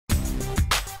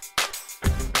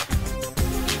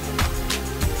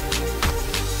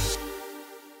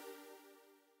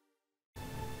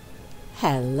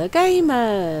Hello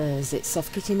gamers, it's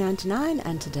SoftKitty99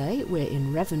 and today we're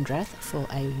in Revendreth for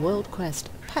a World Quest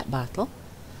pet battle.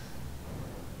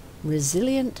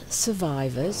 Resilient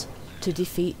survivors to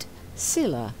defeat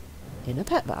Sylla in a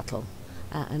pet battle.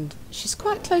 And she's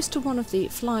quite close to one of the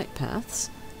flight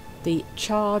paths, the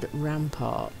charred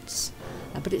ramparts.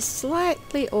 But it's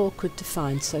slightly awkward to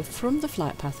find, so from the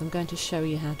flight path I'm going to show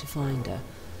you how to find her.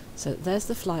 So there's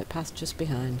the flight path just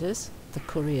behind us, the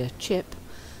courier Chip.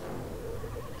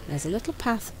 There's a little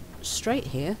path straight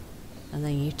here, and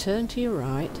then you turn to your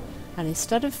right, and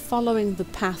instead of following the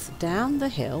path down the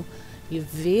hill, you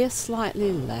veer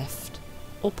slightly left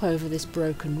up over this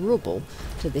broken rubble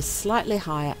to this slightly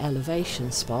higher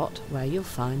elevation spot where you'll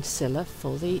find Sylla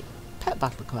for the pet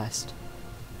battle quest.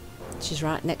 She's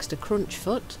right next to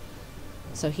Crunchfoot,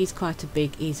 so he's quite a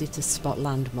big, easy to spot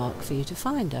landmark for you to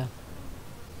find her.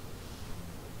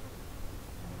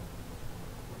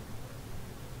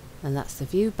 And that's the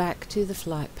view back to the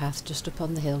flight path just up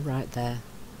on the hill right there.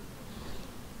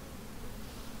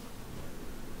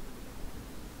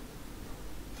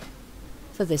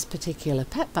 For this particular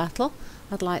pet battle,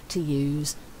 I'd like to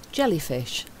use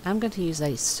jellyfish. I'm going to use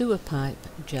a sewer pipe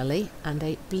jelly and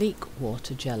a bleak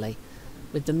water jelly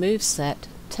with the moveset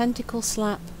Tentacle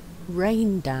Slap,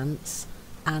 Rain Dance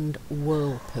and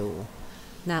Whirlpool.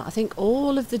 Now I think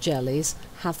all of the jellies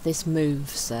have this move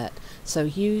set, so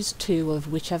use two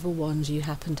of whichever ones you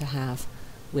happen to have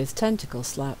with Tentacle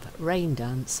Slap, Rain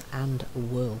Dance and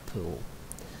Whirlpool.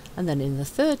 And then in the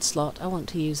third slot I want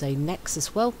to use a Nexus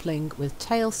Whelpling with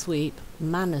Tail Sweep,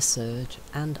 Mana Surge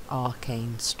and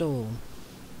Arcane Storm.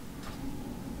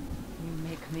 You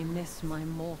make me miss my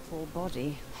mortal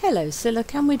body. Hello Sylla,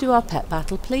 can we do our pet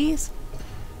battle please?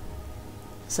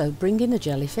 So bring in a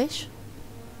jellyfish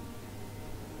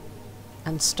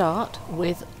and start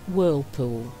with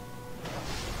Whirlpool.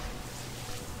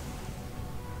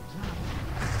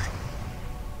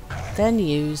 Then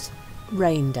use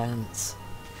Rain Dance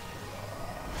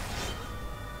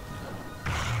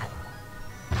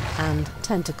and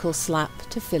Tentacle Slap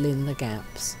to fill in the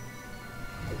gaps.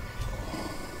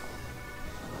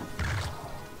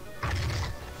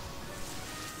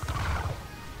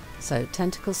 So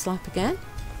Tentacle Slap again.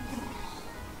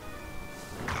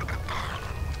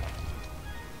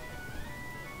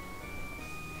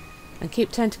 And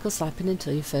keep Tentacle Slapping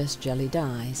until your first jelly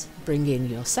dies. Bring in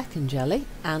your second jelly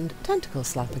and Tentacle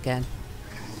Slap again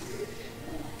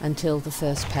until the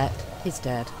first pet is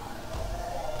dead.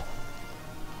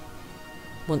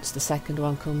 Once the second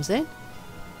one comes in,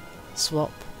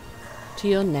 swap to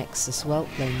your Nexus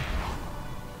Whelpling.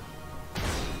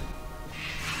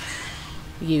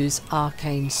 Use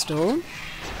Arcane Storm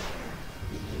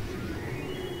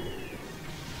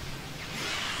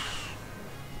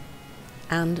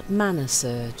and Mana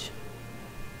Surge.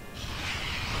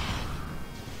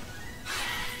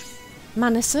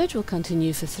 Mana Surge will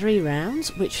continue for 3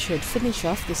 rounds, which should finish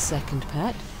off this second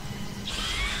pet.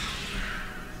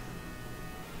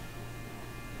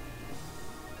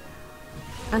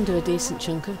 And do a decent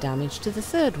chunk of damage to the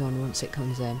third one once it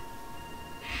comes in.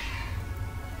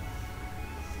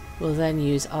 We'll then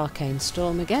use Arcane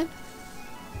Storm again.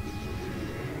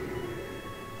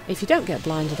 If you don't get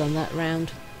blinded on that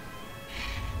round,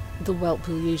 the whelp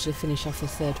will usually finish off the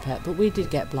third pet, but we did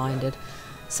get blinded,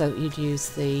 so you'd use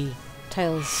the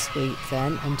tail sweep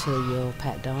then until your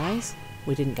pet dies.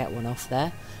 We didn't get one off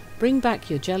there. Bring back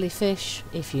your jellyfish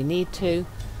if you need to,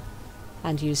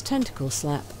 and use Tentacle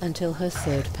Slap until her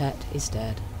third pet is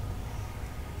dead.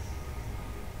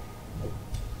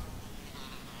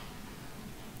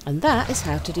 And that is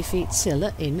how to defeat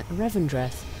Sylla in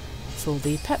Revendreth for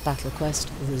the pet battle quest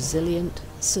Resilient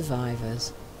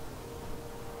Survivors.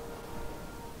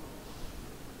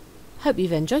 Hope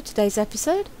you've enjoyed today's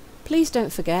episode. Please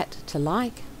don't forget to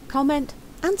like, comment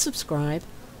and subscribe,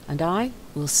 and I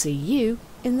will see you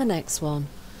in the next one.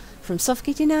 From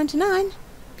SoftKitty99,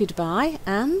 goodbye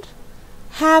and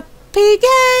happy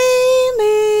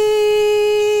gaming!